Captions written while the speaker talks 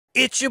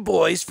It's your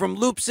boys from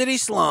Loop City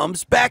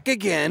Slums back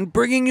again,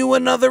 bringing you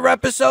another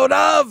episode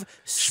of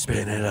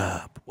Spin It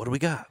Up. What do we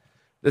got?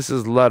 This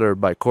is Letter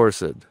by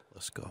Korcid.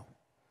 Let's go.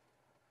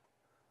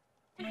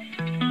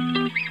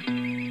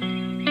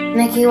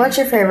 Nikki, what's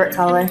your favorite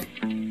color?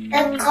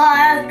 The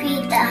color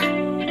pizza.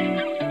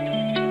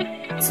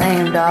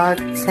 Same, dog.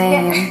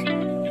 Same.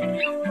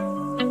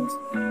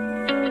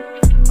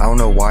 I don't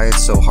know why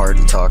it's so hard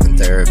to talk in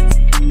therapy.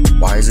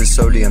 Why is it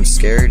so damn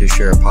scary to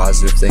share a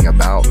positive thing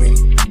about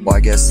me? Well, I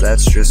guess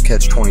that's just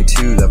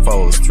catch-22 that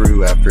follows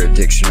through after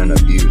addiction and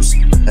abuse.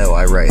 Hell,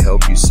 I write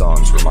help you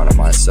songs reminding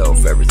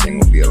myself everything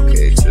will be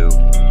okay too.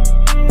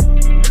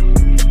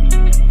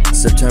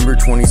 September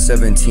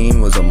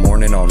 2017 was a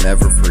morning I'll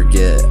never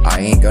forget.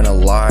 I ain't gonna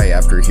lie,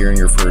 after hearing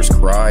your first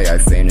cry, I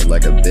fainted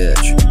like a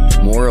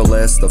bitch. More or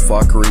less, the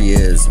fuckery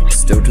is,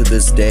 still to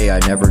this day, I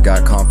never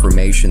got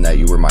confirmation that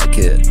you were my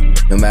kid.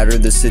 No matter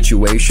the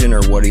situation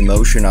or what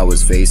emotion I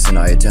was facing,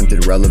 I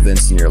attempted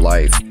relevance in your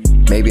life.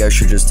 Maybe I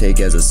should just take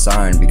it as a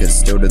sign, because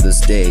still to this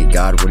day,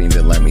 God wouldn't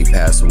even let me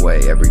pass away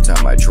every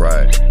time I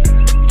tried.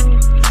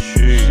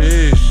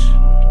 Sheesh.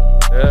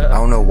 I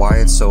don't know why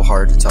it's so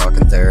hard to talk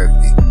in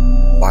therapy.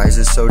 Why is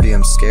it so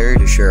damn scary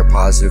to share a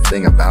positive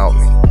thing about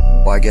me?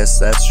 Well, I guess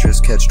that's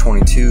just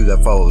catch-22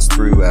 that follows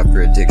through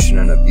after addiction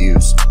and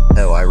abuse.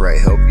 Hell, I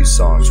write help you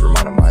songs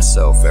reminding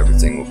myself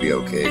everything will be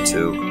okay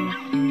too.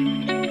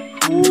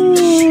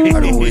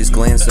 I'd always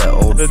glance at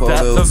old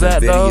photos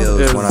and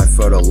videos when I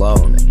felt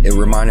alone. It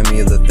reminded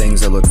me of the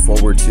things I looked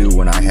forward to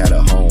when I had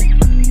a home.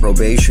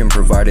 Probation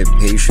provided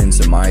patience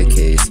in my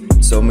case.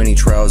 So many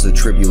trials and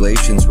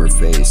tribulations were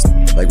faced.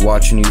 Like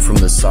watching you from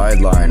the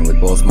sideline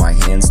with both my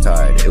hands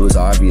tied. It was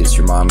obvious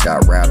your mom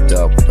got wrapped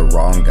up with the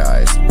wrong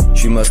guys.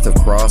 She must have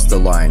crossed the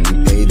line.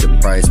 You paid the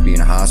price being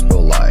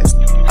hospitalized.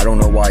 I don't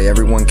know why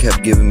everyone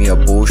kept giving me a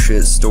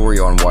bullshit story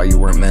on why you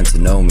weren't meant to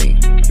know me.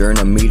 During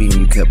a meeting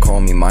you kept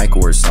calling me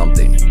Michael or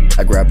something.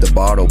 I grabbed the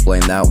bottle,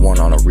 blamed that one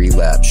on a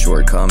relapse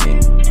shortcoming.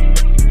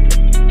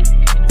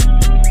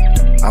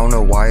 I don't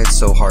know why it's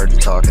so hard to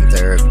talk in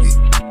therapy.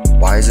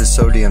 Why is it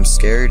so damn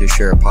scary to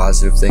share a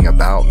positive thing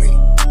about me?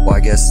 Well,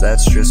 I guess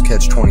that's just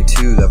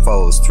catch-22 that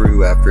follows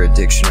through after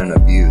addiction and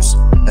abuse.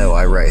 Hell,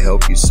 I write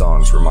help you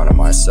songs reminding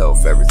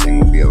myself everything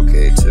will be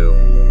okay too.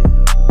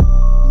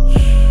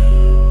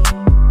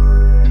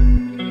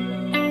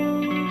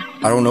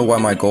 I don't know why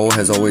my goal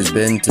has always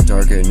been to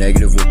target a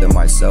negative within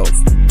myself.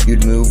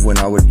 You'd move when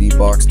I would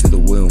beatbox to the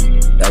womb.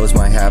 That was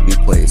my happy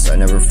place. I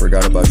never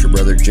forgot about your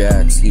brother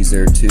Jax, he's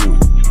there too.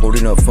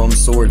 Holding up foam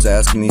swords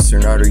asking me, Sir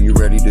Knight, are you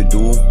ready to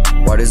duel?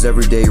 Why does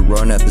every day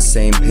run at the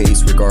same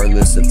pace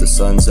regardless if the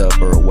sun's up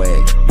or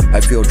away?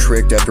 I feel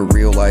tricked after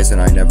realizing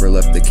I never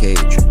left the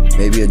cage.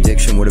 Maybe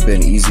addiction would have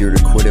been easier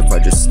to quit if I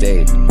just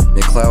stayed.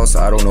 Niklaus,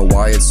 I don't know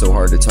why it's so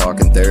hard to talk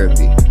in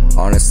therapy.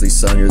 Honestly,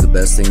 son, you're the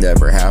best thing that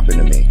ever happened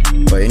to me.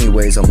 But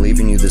anyways, I'm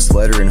leaving you this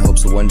letter in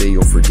hopes that one day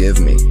you'll forgive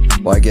me.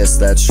 Well, I guess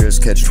that's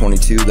just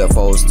catch-22 that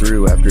follows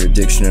through after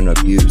addiction and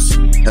abuse.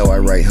 Hell, I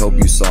write help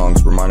you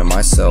songs reminding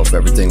myself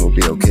everything will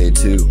be okay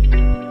too.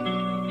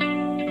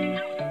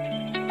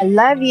 I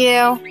love you.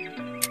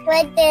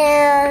 What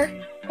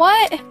the?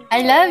 What?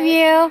 I love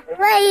you.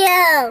 What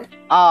you?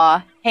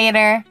 Aw,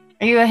 hater.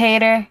 Are you a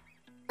hater?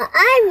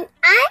 I'm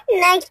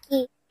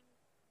Nike.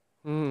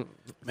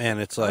 Man,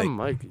 it's I'm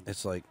like,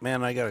 Mikey.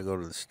 man, I gotta go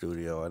to the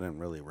studio. I didn't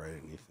really write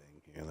anything.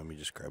 Here, let me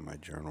just grab my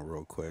journal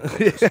real quick.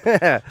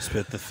 Yeah.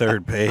 Spit the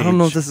third page. I don't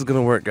know if this is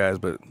gonna work, guys,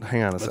 but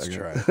hang on a Let's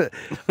second.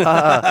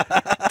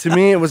 try. To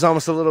me, it was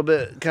almost a little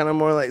bit kind of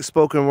more like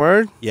spoken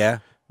word, Yeah.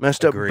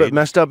 messed up, Agreed. but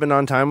messed up and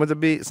on time with the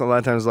beat. So a lot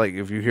of times, like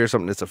if you hear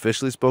something that's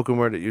officially spoken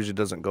word, it usually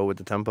doesn't go with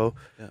the tempo.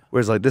 Yeah.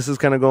 Whereas like this is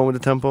kind of going with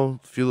the tempo.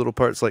 A few little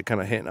parts like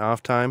kind of hitting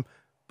off time,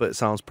 but it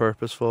sounds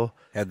purposeful.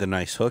 Had the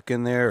nice hook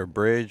in there or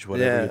bridge,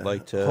 whatever you'd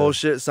like to. Whole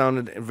shit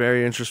sounded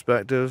very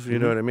introspective. You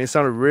know what I mean? It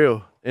sounded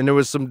real, and there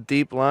was some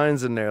deep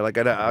lines in there. Like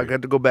I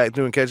had to go back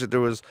through and catch it. There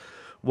was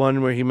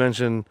one where he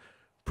mentioned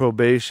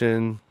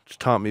probation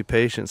taught me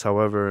patience.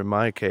 However, in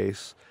my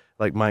case,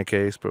 you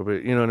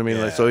know what I mean?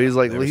 Yeah, like so he's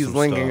like there was he's some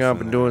linking stuff up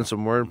in and there. doing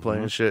some wordplay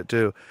and shit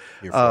too.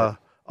 Here for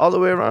All the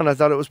way around, I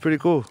thought it was pretty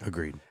cool. it.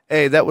 Agreed.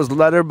 Hey, that was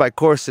Letter by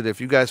Korcid. If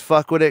you guys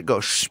fuck with it,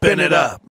 go spin it up.